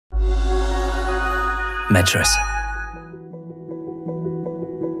mattress.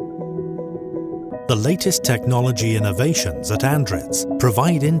 The latest technology innovations at ANDRITZ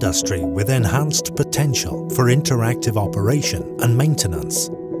provide industry with enhanced potential for interactive operation and maintenance.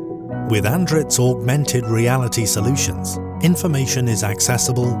 With ANDRITZ Augmented Reality solutions, information is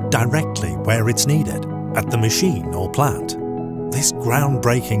accessible directly where it's needed, at the machine or plant. This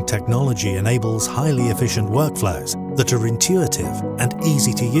groundbreaking technology enables highly efficient workflows that are intuitive and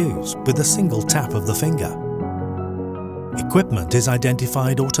easy to use with a single tap of the finger. Equipment is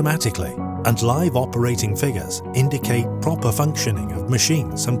identified automatically, and live operating figures indicate proper functioning of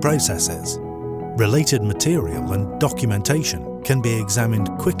machines and processes. Related material and documentation can be examined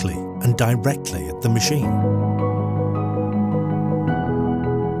quickly and directly at the machine.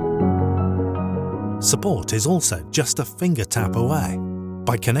 Support is also just a finger tap away.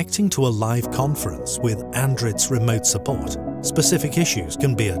 By connecting to a live conference with ANDRITZ Remote Support, specific issues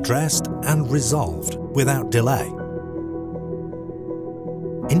can be addressed and resolved without delay.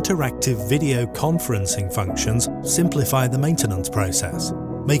 Interactive video conferencing functions simplify the maintenance process,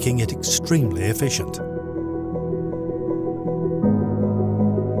 making it extremely efficient.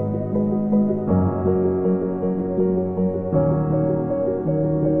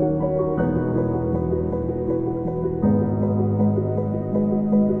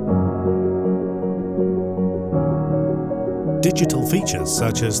 Digital features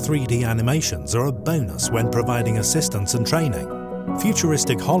such as 3D animations are a bonus when providing assistance and training.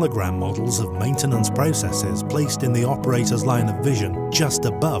 Futuristic hologram models of maintenance processes placed in the operator's line of vision just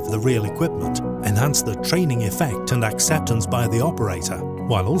above the real equipment enhance the training effect and acceptance by the operator,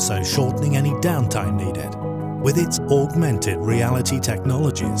 while also shortening any downtime needed. With its augmented reality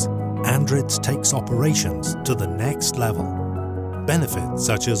technologies, ANDRITZ takes operations to the next level. Benefits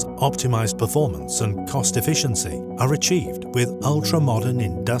such as optimized performance and cost efficiency are achieved with ultra-modern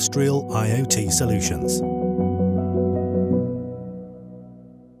industrial IoT solutions.